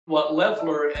What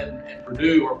Loeffler and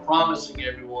Perdue are promising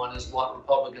everyone is what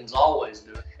Republicans always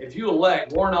do. If you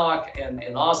elect Warnock and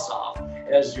Ossoff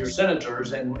as your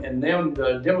senators and then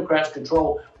the Democrats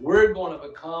control, we're going to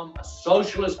become a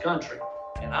socialist country.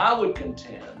 And I would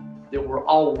contend that we're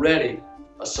already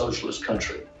a socialist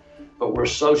country, but we're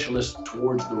socialist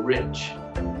towards the rich.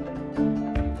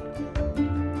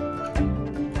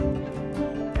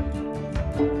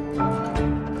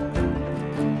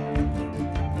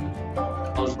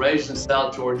 Raised in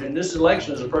South Georgia, and this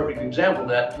election is a perfect example of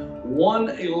that. One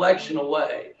election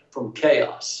away from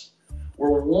chaos.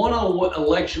 We're one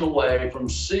election away from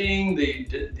seeing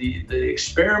the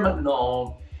experiment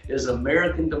known as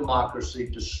American democracy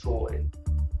destroyed.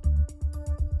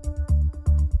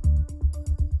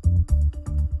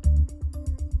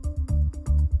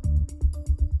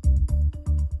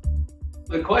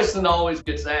 The question always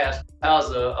gets asked, how's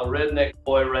a redneck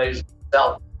boy raised in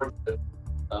South Georgia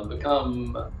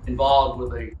become involved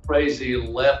with a crazy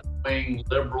left-wing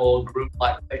liberal group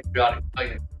like Patriotic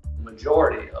Million? The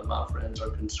majority of my friends are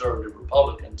conservative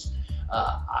Republicans,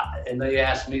 and they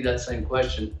ask me that same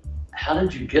question: how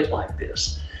did you get like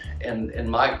this?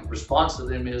 And my response to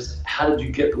them is, how did you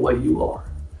get the way you are?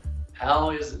 How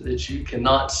is it that you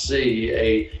cannot see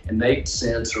an innate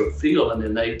sense or feel an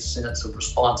innate sense of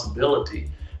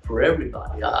responsibility for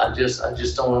everybody? I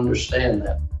just don't understand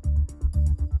that.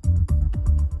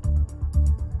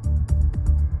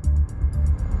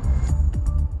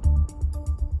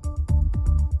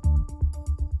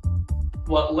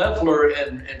 What Loeffler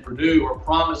and Perdue are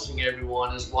promising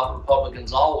everyone is what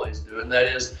Republicans always do, and that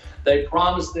is they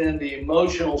promise them the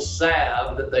emotional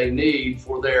salve that they need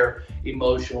for their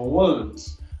emotional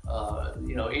wounds.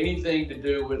 Anything to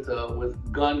do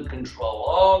with gun control.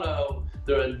 Oh no,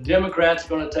 the Democrats are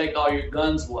going to take all your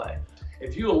guns away.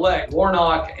 If you elect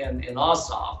Warnock and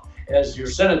Ossoff as your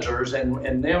senators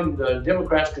and then the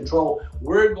Democrats control,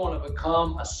 we're going to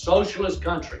become a socialist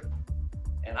country.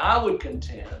 And I would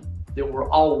contend that we're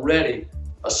already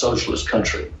a socialist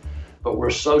country, but we're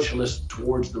socialist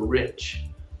towards the rich.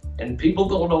 And people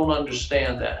don't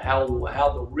understand that, how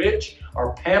the rich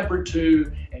are pampered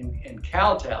to and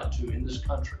kowtowed to in this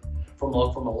country. From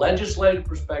a legislative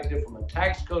perspective, from a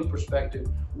tax code perspective,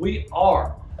 we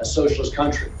are a socialist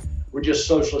country. We're just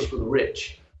socialist for the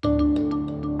rich.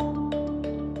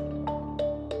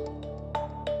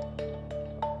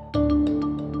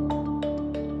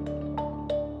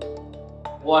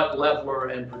 What Loeffler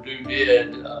and Perdue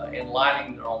did in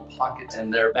lining their own pockets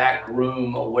and their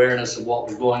backroom awareness of what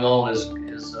was going on as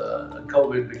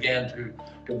COVID began to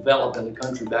develop in the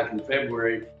country back in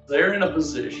February, they're in a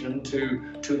position to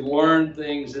learn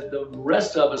things that the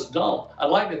rest of us don't. I'd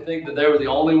like to think that they were the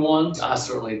only ones. I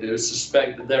certainly do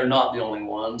suspect that they're not the only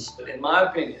ones. But in my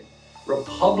opinion,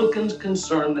 Republicans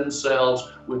concern themselves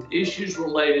with issues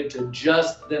related to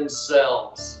just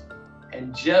themselves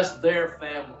and just their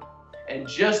family and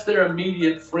just their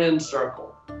immediate friend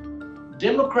circle.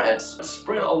 Democrats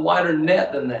spread a wider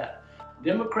net than that.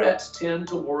 Democrats tend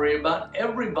to worry about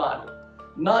everybody,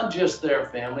 not just their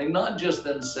family, not just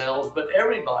themselves, but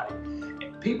everybody,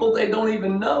 people they don't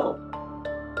even know.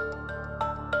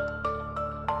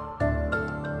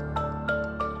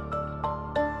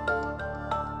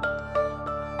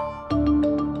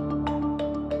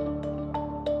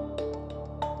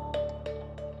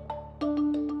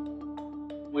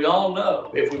 We all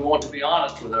know, if we want to be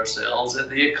honest with ourselves,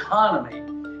 that the economy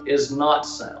is not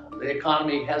sound. The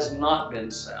economy has not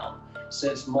been sound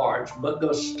since March, but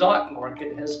the stock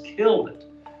market has killed it.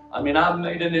 I mean, I've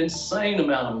made an insane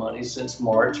amount of money since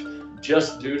March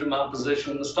just due to my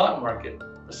position in the stock market.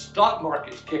 The stock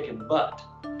market's kicking butt.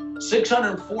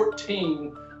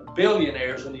 614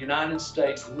 billionaires in the United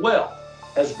States. Wealth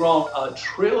has grown $1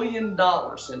 trillion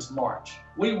since March.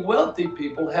 We wealthy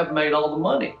people have made all the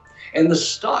money. And the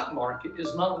stock market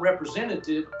is not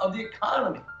representative of the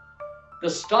economy. The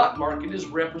stock market is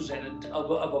representative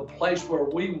of a place where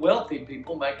we wealthy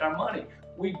people make our money.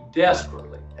 We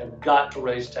desperately have got to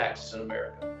raise taxes in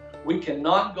America. We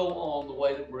cannot go on the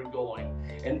way that we're going.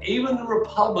 And even the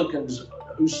Republicans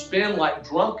who spend like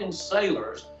drunken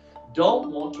sailors don't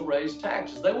want to raise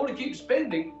taxes. They want to keep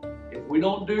spending. If we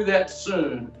don't do that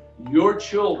soon, your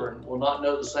children will not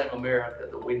know the same America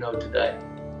that we know today.